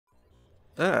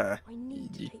Ah,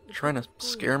 you trying to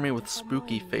scare me with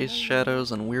spooky face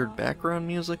shadows and weird background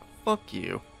music? Fuck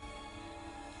you.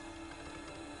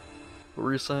 What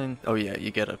were you saying? Oh yeah,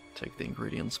 you gotta take the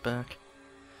ingredients back.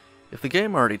 If the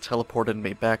game already teleported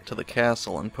me back to the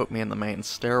castle and put me in the main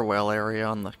stairwell area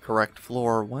on the correct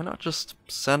floor, why not just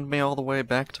send me all the way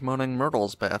back to Moaning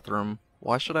Myrtle's bathroom?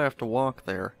 Why should I have to walk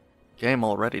there? Game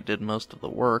already did most of the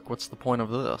work, what's the point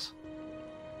of this?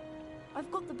 I've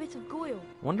got the bit of Goyle.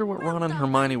 Wonder what Ron and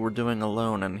Hermione were doing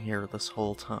alone in here this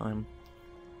whole time.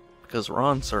 Because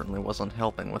Ron certainly wasn't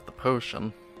helping with the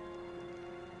potion.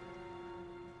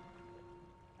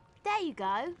 There you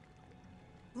go.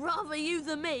 Rather you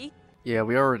than me. Yeah,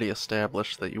 we already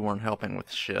established that you weren't helping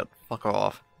with shit. Fuck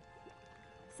off.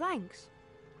 Thanks.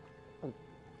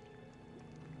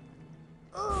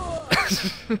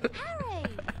 Harry!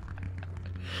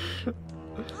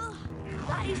 Ugh,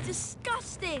 that is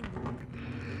disgusting!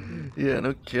 Yeah,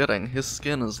 no kidding. His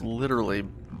skin is literally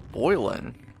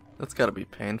boiling. That's gotta be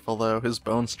painful though. His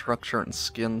bone structure and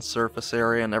skin surface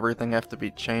area and everything have to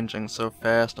be changing so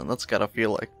fast, and that's gotta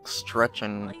feel like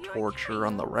stretching torture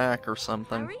on the rack or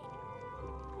something. Harry?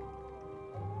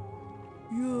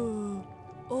 Yeah,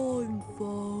 I'm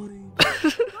fine. Go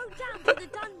down to the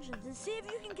dungeons and see if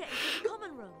you can get into the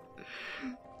common room.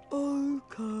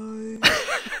 Okay.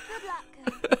 Good luck,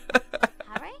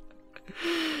 Harry.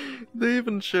 They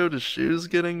even showed his shoes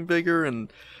getting bigger,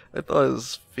 and I thought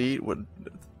his feet would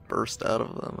burst out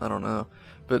of them. I don't know.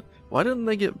 But why didn't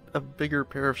they get a bigger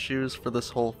pair of shoes for this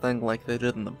whole thing like they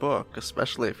did in the book,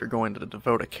 especially if you're going to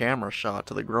devote a camera shot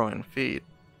to the growing feet?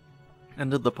 And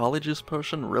did the polyjuice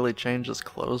potion really change his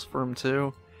clothes for him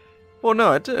too? Well,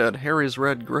 no, it did. Harry's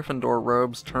red Gryffindor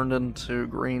robes turned into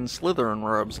green Slytherin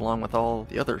robes along with all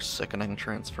the other sickening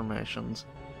transformations.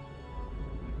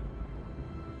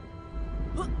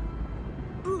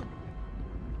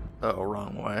 Oh,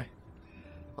 wrong way.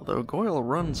 Although Goyle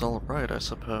runs alright, I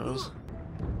suppose.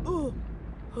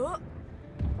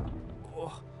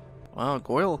 Wow,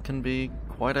 Goyle can be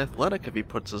quite athletic if he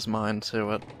puts his mind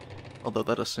to it. Although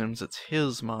that assumes it's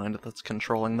his mind that's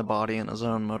controlling the body and his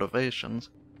own motivations.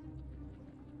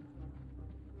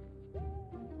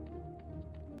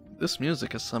 This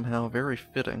music is somehow very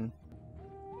fitting.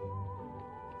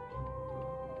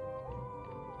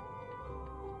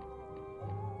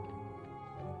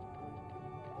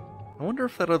 I wonder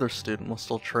if that other student will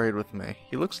still trade with me.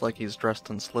 He looks like he's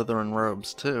dressed in Slytherin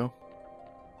robes, too.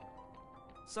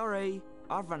 Sorry,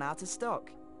 I've run out of stock.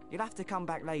 You'll have to come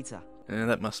back later.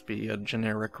 That must be a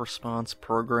generic response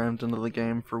programmed into the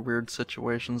game for weird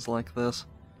situations like this.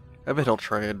 I bet he'll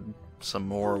trade some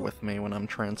more with me when I'm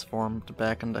transformed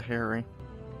back into Harry.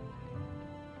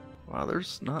 Wow,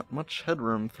 there's not much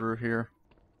headroom through here.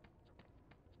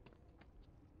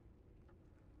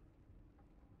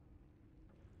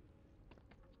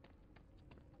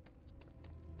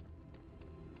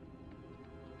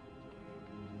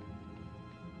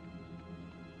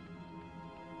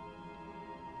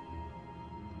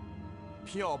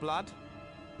 Pure blood.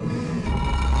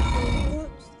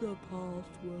 What's the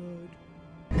password?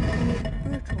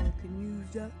 Bet I can use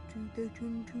that to get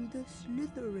into the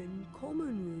Slytherin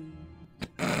common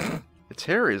room. It's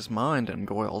Harry's mind in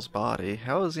Goyle's body.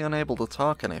 How is he unable to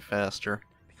talk any faster?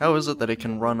 How is it that he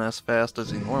can run as fast as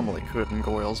he normally could in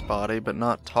Goyle's body, but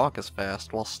not talk as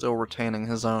fast while still retaining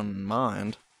his own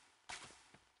mind?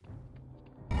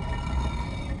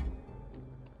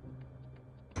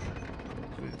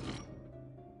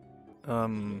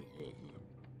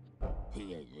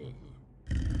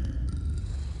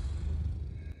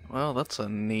 Well, that's a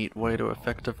neat way to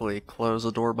effectively close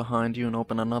a door behind you and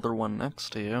open another one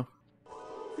next to you.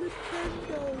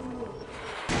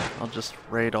 I'll just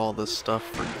raid all this stuff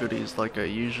for goodies like I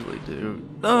usually do.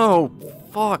 No!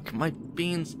 Fuck! My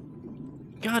beans...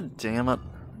 God damn it.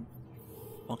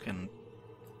 Fucking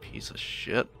piece of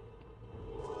shit.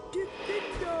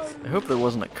 I hope there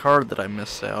wasn't a card that I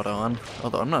missed out on,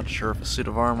 although I'm not sure if a suit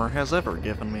of armor has ever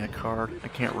given me a card. I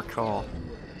can't recall.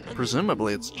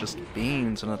 Presumably it's just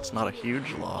beans and it's not a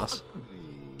huge loss.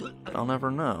 But I'll never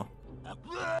know.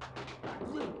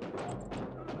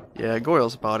 Yeah,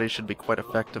 Goyle's body should be quite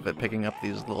effective at picking up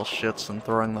these little shits and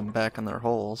throwing them back in their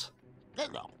holes.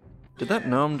 Did that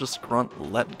gnome just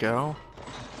grunt, "Let go"?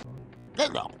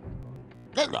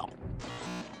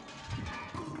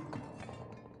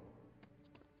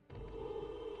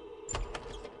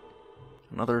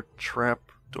 Another trap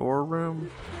door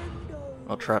room?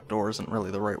 Well, trapdoor isn't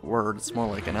really the right word, it's more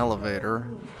like an elevator.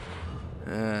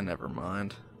 Never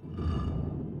mind.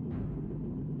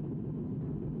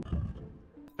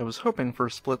 I was hoping for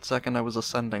a split second I was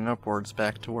ascending upwards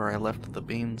back to where I left the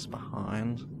beans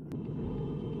behind.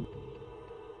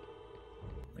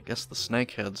 I guess the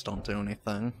snakeheads don't do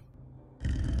anything.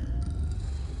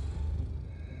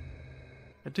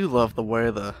 I do love the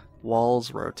way the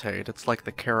walls rotate. It's like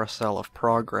the carousel of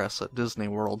progress at Disney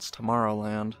World's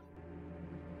Tomorrowland.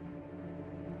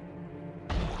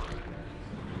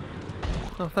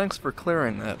 Oh, thanks for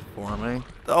clearing that for me.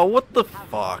 Oh, what the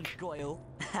fuck? Goyle.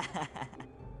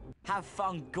 Have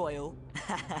fun, Goyle.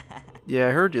 Yeah,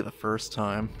 I heard you the first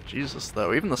time. Jesus,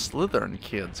 though, even the Slytherin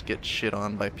kids get shit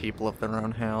on by people of their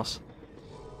own house.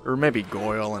 Or maybe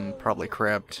Goyle and probably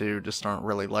Crab too just aren't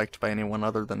really liked by anyone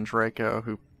other than Draco,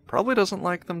 who probably doesn't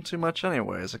like them too much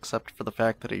anyways, except for the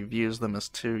fact that he views them as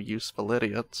two useful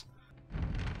idiots.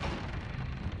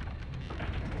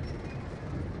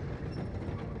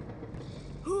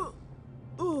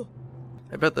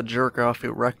 I bet the jerk-off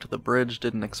who wrecked the bridge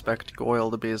didn't expect Goyle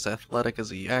to be as athletic as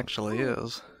he actually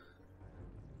is.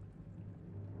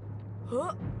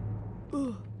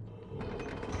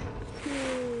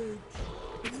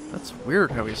 That's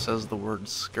weird how he says the word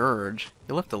scourge.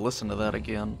 You'll have to listen to that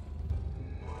again.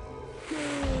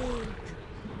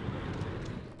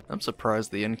 I'm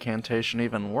surprised the incantation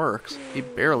even works. He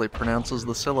barely pronounces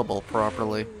the syllable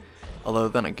properly. Although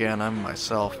then again, I'm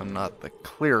myself and not the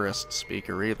clearest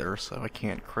speaker either, so I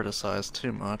can't criticize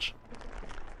too much.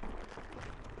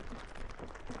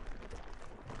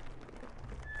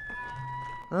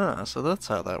 Ah, so that's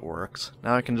how that works.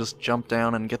 Now I can just jump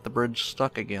down and get the bridge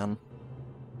stuck again.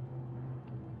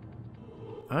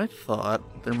 I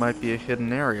thought there might be a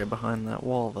hidden area behind that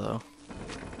wall, though.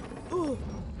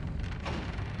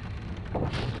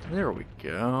 There we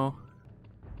go.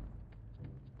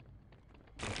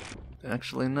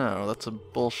 Actually, no, that's a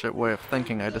bullshit way of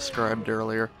thinking I described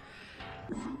earlier.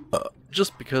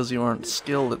 Just because you aren't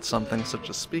skilled at something such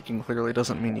as speaking clearly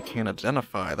doesn't mean you can't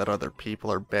identify that other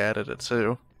people are bad at it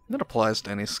too. That applies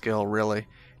to any skill, really.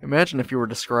 Imagine if you were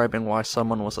describing why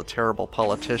someone was a terrible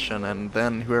politician and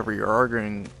then whoever you're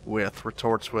arguing with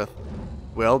retorts with,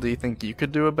 well, do you think you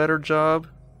could do a better job?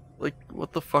 Like,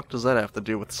 what the fuck does that have to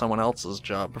do with someone else's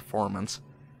job performance?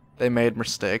 They made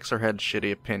mistakes or had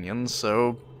shitty opinions,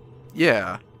 so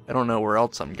yeah. I don't know where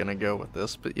else I'm gonna go with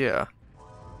this, but yeah.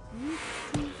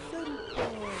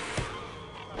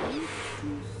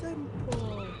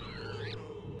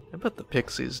 I bet the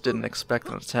pixies didn't expect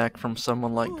an attack from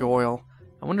someone like Goyle.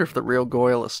 I wonder if the real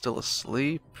Goyle is still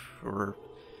asleep, or...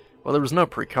 Well, there was no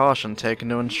precaution taken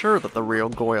to ensure that the real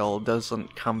Goyle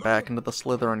doesn't come back into the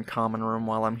Slytherin common room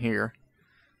while I'm here.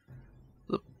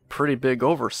 It's a pretty big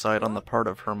oversight on the part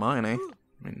of Hermione. I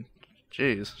mean,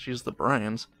 jeez, she's the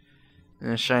brains.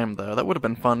 A shame, though. That would have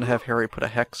been fun to have Harry put a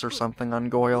hex or something on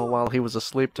Goyle while he was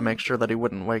asleep to make sure that he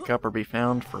wouldn't wake up or be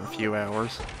found for a few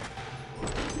hours.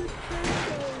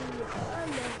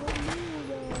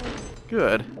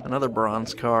 Good. Another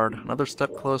bronze card. Another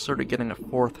step closer to getting a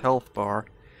 4th health bar,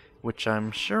 which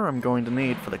I'm sure I'm going to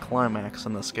need for the climax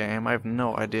in this game. I have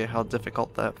no idea how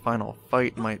difficult that final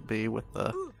fight might be with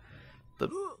the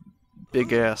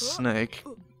big-ass snake.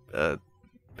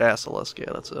 Basilisk,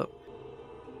 yeah, that's it.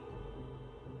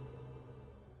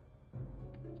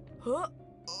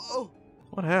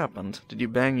 What happened? Did you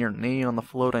bang your knee on the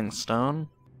floating stone?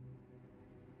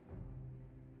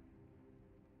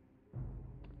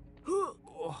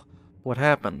 What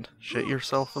happened? Shit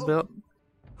yourself a bit?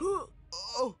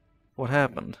 What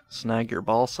happened? Snag your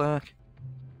ball sack?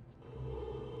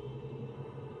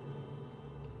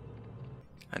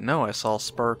 I know I saw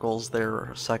sparkles there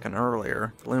a second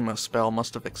earlier. The Lumos spell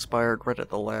must have expired right at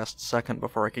the last second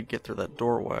before I could get through that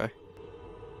doorway.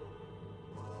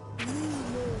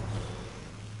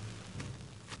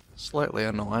 Slightly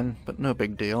annoying, but no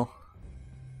big deal.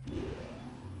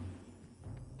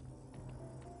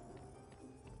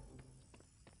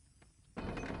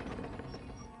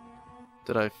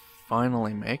 Did I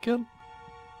finally make it?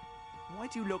 Why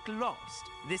do you look lost?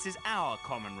 This is our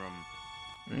common room.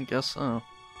 I guess so.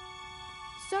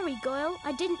 Sorry, Goyle.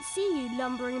 I didn't see you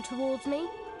lumbering towards me.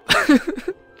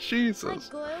 Jesus.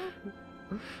 Hi,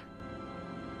 Goyle.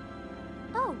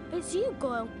 Oh, it's you,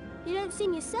 Goyle. You don't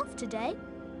seem yourself today.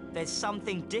 There's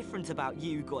something different about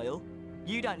you, Goyle.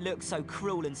 You don't look so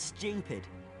cruel and stupid.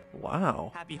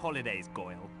 Wow. Happy holidays,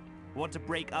 Goyle. Want to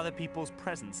break other people's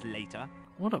presents later?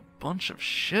 What a bunch of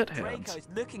shitheads. Draco's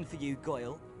looking for you,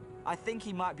 Goyle. I think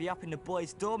he might be up in the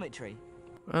boys' dormitory.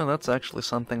 Well, that's actually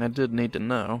something I did need to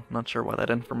know. Not sure why that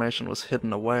information was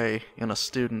hidden away in a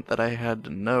student that I had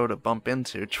to know to bump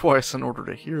into twice in order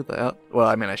to hear that. Well,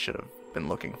 I mean, I should have been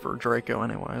looking for Draco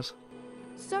anyways.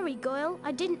 Sorry, Goyle.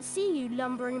 I didn't see you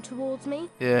lumbering towards me.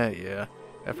 Yeah.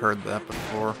 I've heard that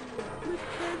before.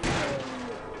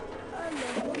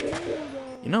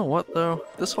 You know what, though?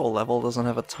 This whole level doesn't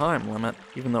have a time limit,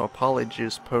 even though a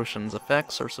polyjuice potion's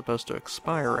effects are supposed to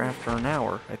expire after an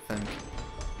hour, I think.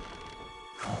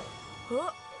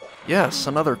 Yes,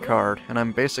 another card, and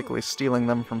I'm basically stealing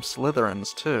them from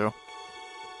Slytherins, too.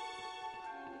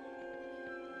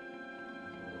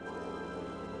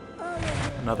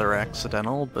 Another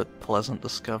accidental but pleasant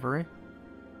discovery.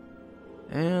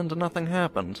 And nothing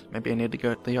happened. Maybe I need to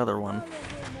go to the other one.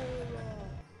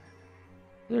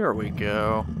 There we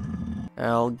go.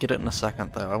 I'll get it in a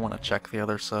second, though. I want to check the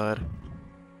other side.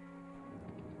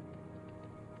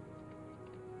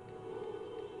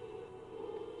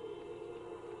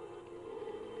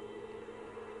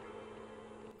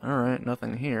 Alright,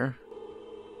 nothing here.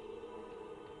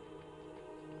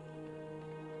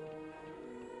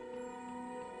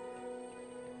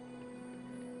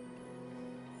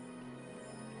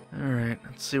 Alright,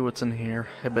 let's see what's in here.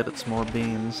 I bet it's more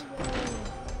beans.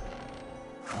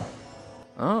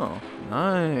 Oh,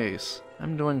 nice.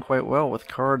 I'm doing quite well with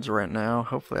cards right now.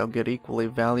 Hopefully I'll get equally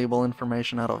valuable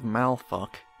information out of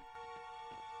Malfuck.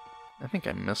 I think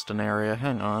I missed an area.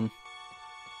 Hang on.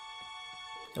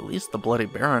 At least the Bloody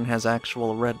Baron has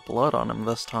actual red blood on him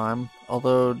this time.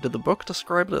 Although, did the book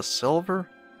describe it as silver?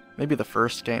 Maybe the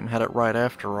first game had it right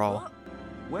after all.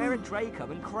 Where are Draco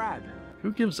and Crab?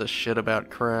 Who gives a shit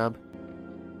about Crab?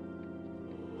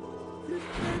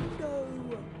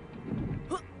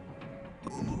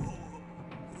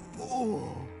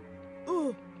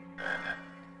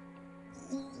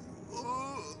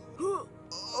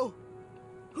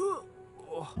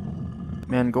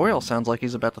 Man, Goyle sounds like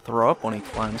he's about to throw up when he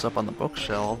climbs up on the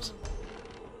bookshelves.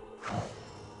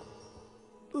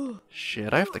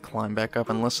 Shit, I have to climb back up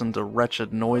and listen to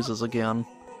wretched noises again.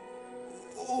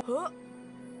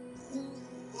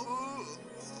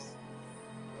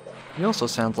 He also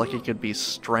sounds like he could be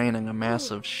straining a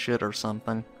massive shit or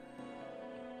something.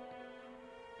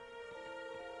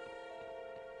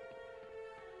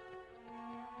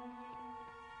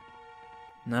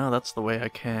 No, that's the way I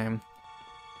came.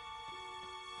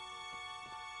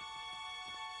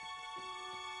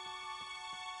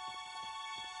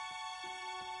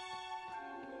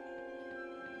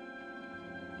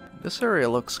 This area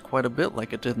looks quite a bit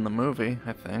like it did in the movie,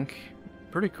 I think.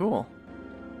 Pretty cool.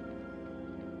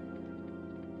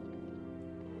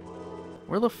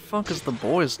 Where the fuck is the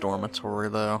boys' dormitory,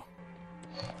 though?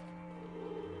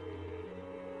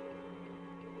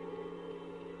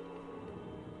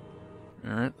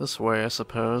 Alright, this way, I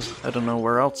suppose. I don't know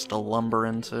where else to lumber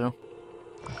into.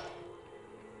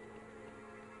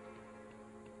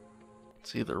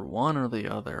 It's either one or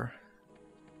the other.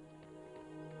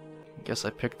 Guess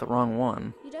I picked the wrong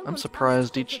one. I'm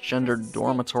surprised each gendered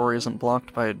dormitory isn't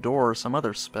blocked by a door or some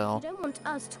other spell. You don't want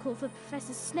us to call for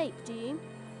Professor Snape, do you?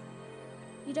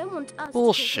 You don't want us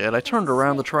Bullshit, I turned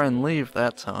around to try and leave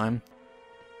that time.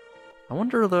 I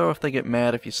wonder though if they get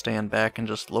mad if you stand back and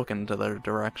just look into their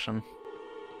direction.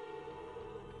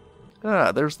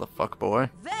 Ah, there's the fuckboy.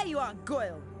 There you are,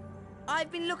 Goyle.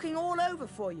 I've been looking all over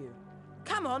for you.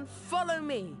 Come on, follow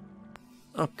me.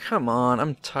 Oh, come on,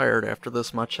 I'm tired after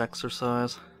this much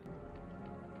exercise.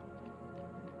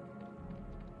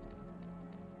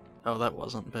 Oh, that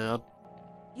wasn't bad.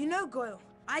 You know, Goyle,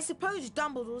 I suppose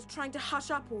Dumbledore's trying to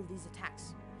hush up all these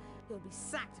attacks. He'll be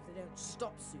sacked if they don't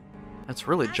stop soon. It's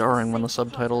really jarring when the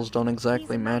subtitles don't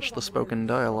exactly match the spoken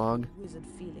dialogue. Wizard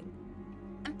feeling.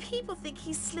 And people think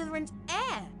he's Slytherin's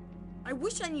heir. I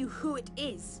wish I knew who it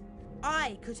is.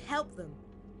 I could help them.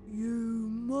 You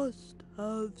must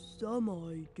have some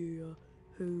idea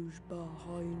who's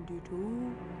behind it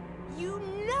all. You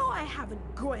know I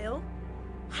haven't, Goyle.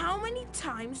 How many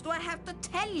times do I have to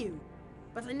tell you?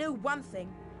 But I know one thing.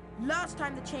 Last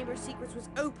time the Chamber of Secrets was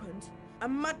opened, a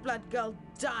Mudblood girl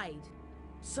died.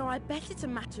 So I bet it's a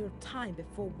matter of time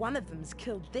before one of them's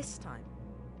killed this time.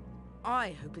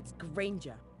 I hope it's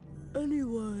Granger.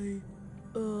 Anyway,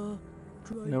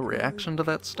 No reaction to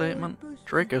that statement?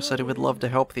 Draco said he would love to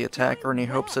help the attacker and he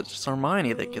hopes it's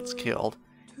Hermione that gets killed.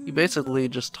 He basically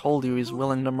just told you he's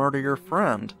willing to murder your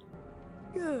friend.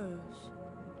 Yes,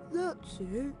 that's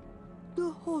it.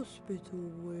 The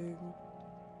hospital wing.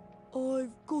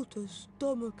 I've got a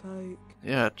stomachache.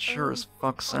 Yeah, it sure as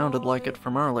fuck sounded like it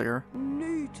from earlier.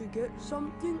 Need to get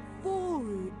something for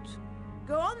it.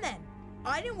 Go on then.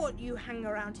 I don't want you hanging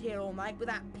around here all night with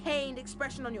that pained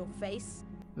expression on your face.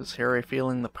 Is Harry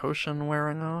feeling the potion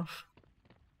wearing off?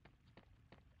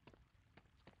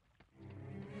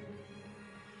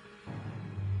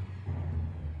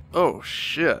 Oh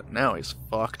shit, now he's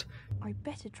fucked. I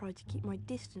better try to keep my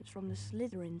distance from the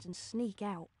Slytherins and sneak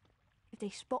out. If they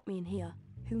spot me in here,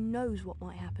 who knows what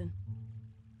might happen.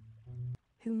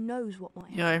 Who knows what might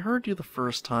happen? Yeah, I heard you the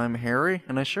first time, Harry,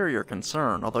 and I share your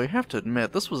concern, although you have to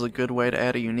admit, this was a good way to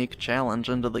add a unique challenge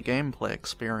into the gameplay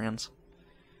experience.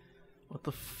 What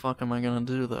the fuck am I gonna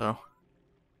do, though?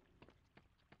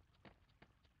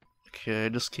 Okay,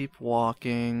 just keep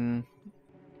walking.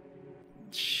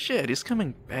 Shit, he's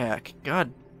coming back.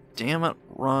 God damn it,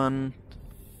 run.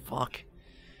 Fuck.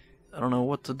 I don't know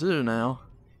what to do now.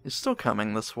 He's still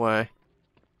coming this way.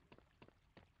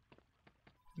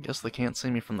 Guess they can't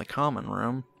see me from the common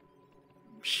room.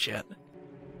 Shit.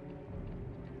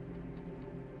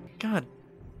 God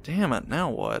damn it, now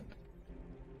what?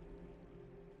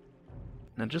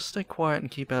 Now just stay quiet and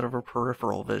keep out of her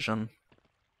peripheral vision.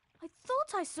 I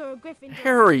thought I saw a Gryffindor.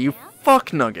 Harry, you there.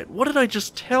 fuck nugget! What did I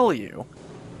just tell you?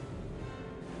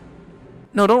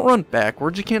 No, don't run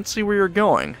backwards, you can't see where you're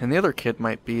going, and the other kid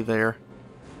might be there.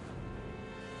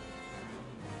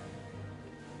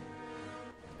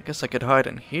 I guess I could hide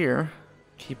in here.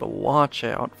 Keep a watch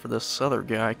out for this other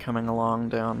guy coming along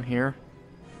down here.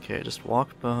 Okay, just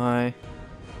walk by.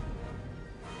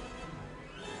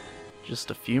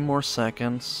 Just a few more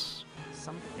seconds.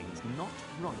 Something's not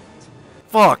right.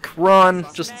 Fuck! Run!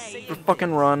 Just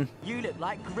fucking run. You look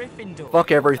like Gryffindor.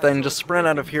 Fuck everything, just sprint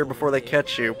out of here before they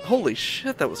catch you. Holy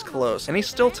shit, that was close. And he's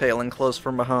still tailing close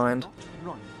from behind.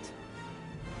 Not right.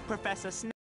 Professor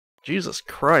Snape. Jesus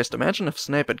Christ, imagine if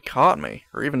Snape had caught me,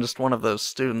 or even just one of those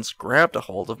students grabbed a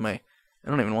hold of me. I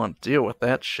don't even want to deal with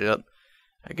that shit.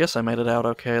 I guess I made it out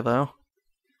okay, though.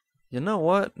 You know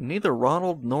what? Neither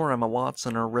Ronald nor Emma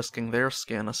Watson are risking their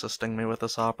skin assisting me with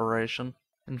this operation.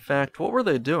 In fact, what were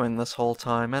they doing this whole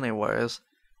time anyways?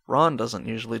 Ron doesn't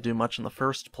usually do much in the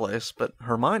first place, but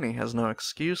Hermione has no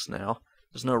excuse now.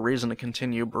 There's no reason to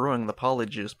continue brewing the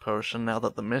polyjuice potion now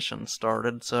that the mission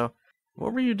started, so...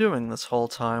 What were you doing this whole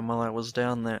time while I was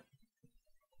down there?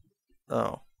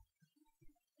 Oh.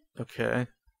 Okay.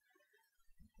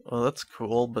 Well, that's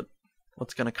cool, but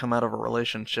what's gonna come out of a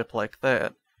relationship like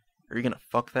that? Are you gonna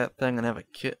fuck that thing and have a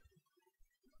kid?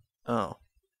 Oh.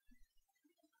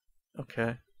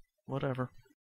 Okay. Whatever.